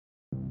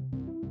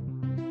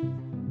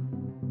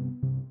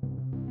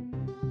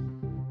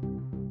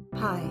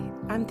Hi,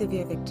 I'm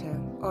Divya Victor,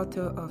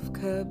 author of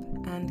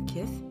Curb and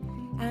Kith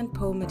and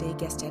Poem a Day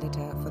guest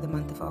editor for the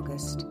month of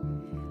August.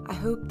 I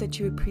hope that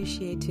you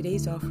appreciate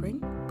today's offering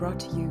brought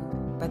to you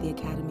by the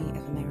Academy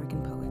of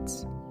American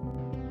Poets.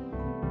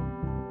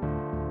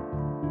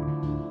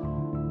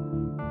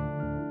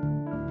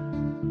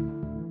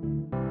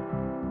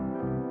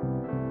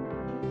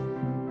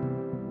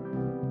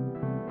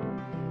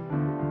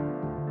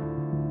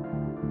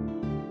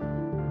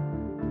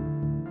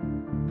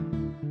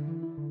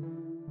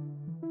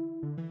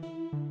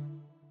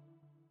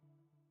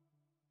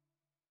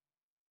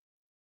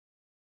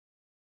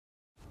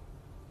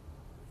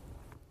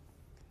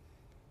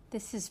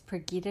 This is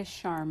Prageeta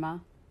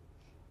Sharma,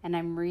 and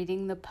I'm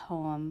reading the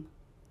poem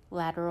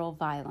Lateral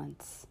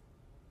Violence.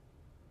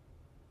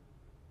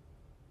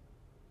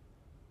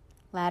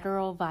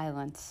 Lateral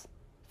Violence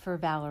for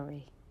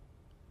Valerie.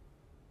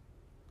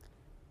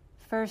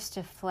 First,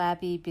 a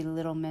flabby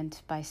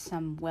belittlement by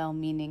some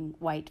well-meaning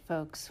white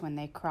folks when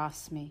they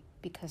cross me,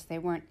 because they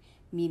weren't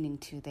meaning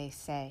to, they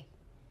say.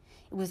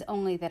 It was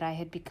only that I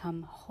had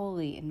become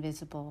wholly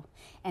invisible,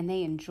 and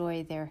they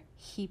enjoy their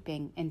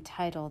heaping,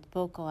 entitled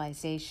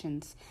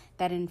vocalizations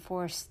that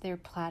enforce their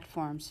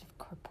platforms of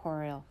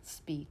corporeal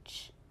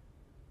speech.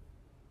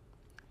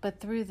 But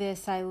through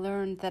this I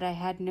learned that I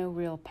had no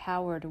real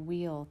power to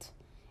wield,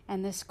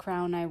 and this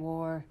crown I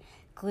wore,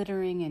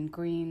 glittering in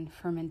green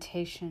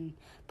fermentation,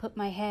 put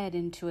my head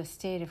into a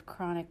state of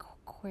chronic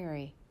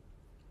query.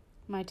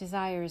 My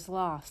desires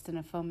lost in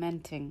a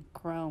fomenting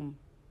chrome.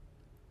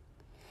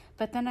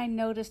 But then I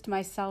noticed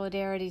my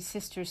solidarity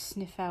sisters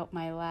sniff out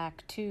my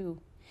lack,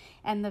 too,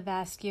 and the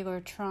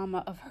vascular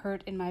trauma of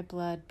hurt in my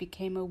blood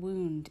became a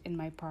wound in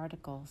my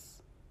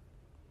particles.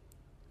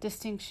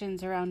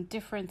 Distinctions around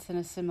difference and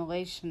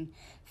assimilation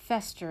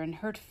fester, and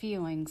hurt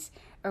feelings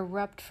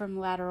erupt from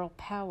lateral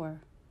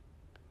power.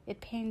 It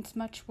pains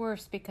much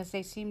worse because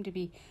they seem to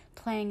be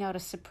playing out a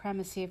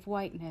supremacy of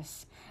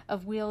whiteness,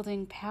 of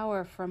wielding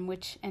power from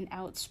which an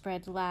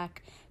outspread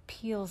lack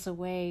peels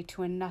away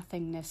to a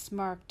nothingness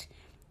marked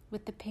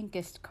with the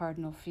pinkest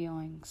cardinal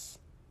feelings.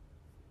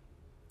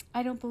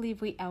 I don't believe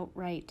we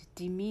outright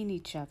demean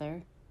each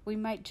other. We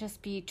might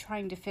just be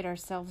trying to fit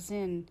ourselves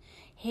in,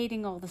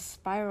 hating all the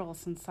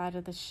spirals inside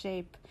of the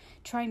shape,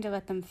 trying to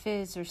let them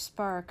fizz or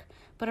spark,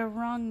 but a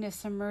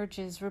wrongness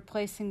emerges,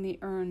 replacing the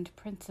earned,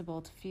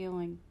 principled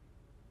feeling.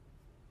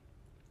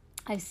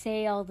 I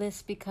say all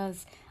this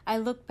because I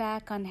look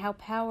back on how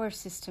power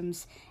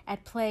systems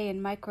at play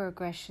in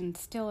microaggressions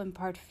still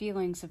impart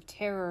feelings of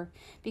terror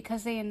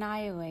because they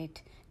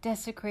annihilate,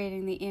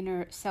 desecrating the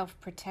inner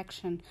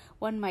self-protection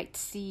one might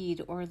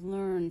seed or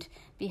learned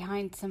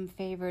behind some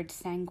favored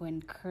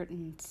sanguine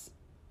curtains.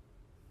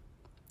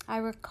 I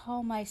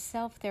recall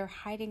myself there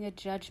hiding a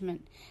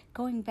judgment,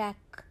 going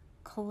back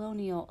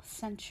colonial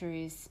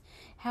centuries,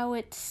 how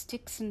it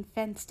sticks in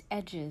fenced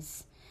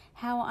edges,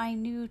 how I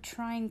knew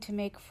trying to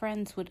make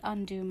friends would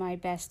undo my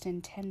best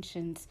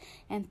intentions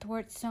and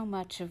thwart so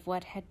much of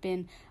what had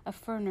been a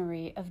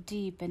fernery of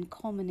deep and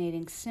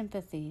culminating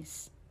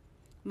sympathies.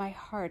 My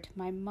heart,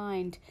 my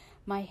mind,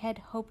 my head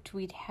hoped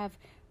we'd have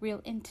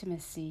real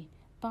intimacy,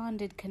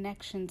 bonded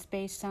connections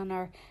based on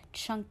our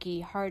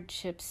chunky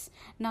hardships,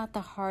 not the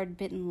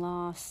hard-bitten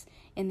loss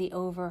in the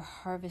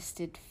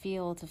over-harvested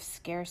field of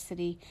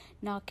scarcity,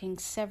 knocking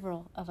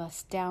several of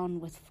us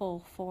down with full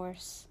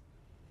force.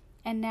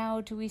 And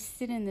now do we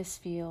sit in this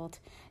field,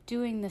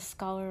 doing the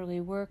scholarly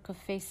work of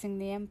facing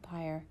the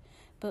empire,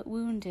 but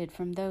wounded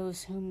from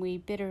those whom we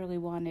bitterly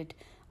wanted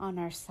on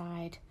our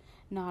side,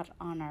 not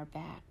on our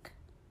back.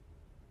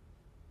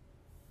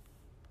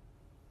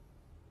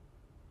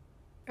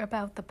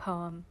 About the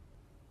poem.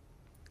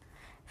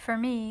 For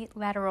me,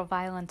 lateral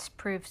violence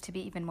proves to be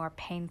even more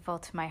painful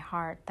to my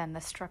heart than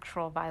the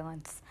structural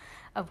violence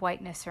of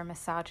whiteness or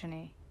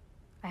misogyny.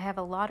 I have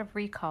a lot of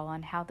recall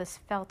on how this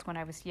felt when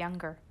I was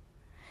younger.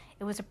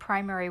 It was a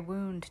primary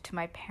wound to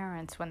my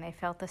parents when they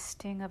felt the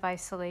sting of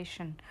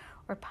isolation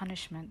or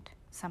punishment,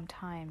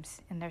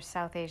 sometimes in their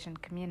South Asian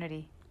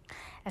community,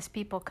 as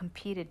people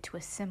competed to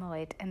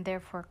assimilate and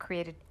therefore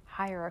created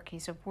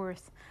hierarchies of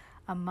worth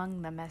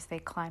among them as they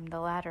climbed the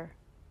ladder.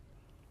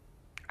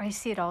 I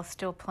see it all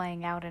still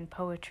playing out in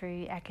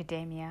poetry,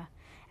 academia,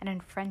 and in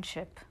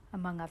friendship,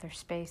 among other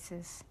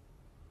spaces.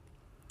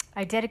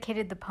 I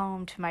dedicated the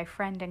poem to my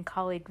friend and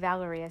colleague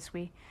Valerie as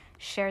we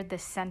shared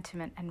this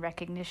sentiment and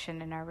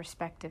recognition in our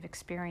respective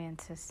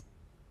experiences.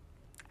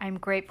 I am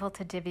grateful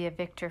to Divya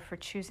Victor for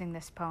choosing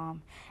this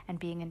poem and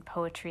being in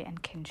poetry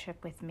and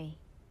kinship with me.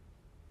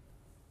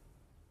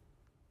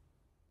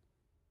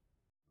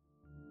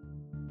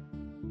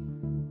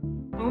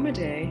 Poem a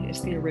Day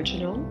is the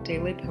original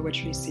daily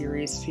poetry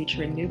series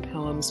featuring new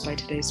poems by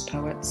today's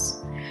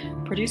poets.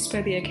 Produced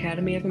by the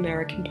Academy of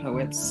American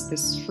Poets,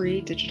 this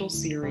free digital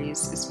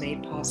series is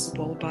made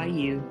possible by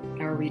you,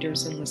 our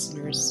readers and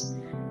listeners.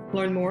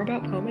 Learn more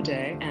about Poem a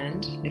Day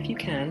and, if you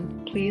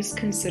can, please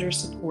consider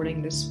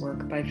supporting this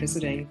work by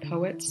visiting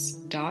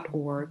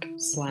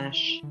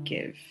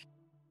poets.org/give.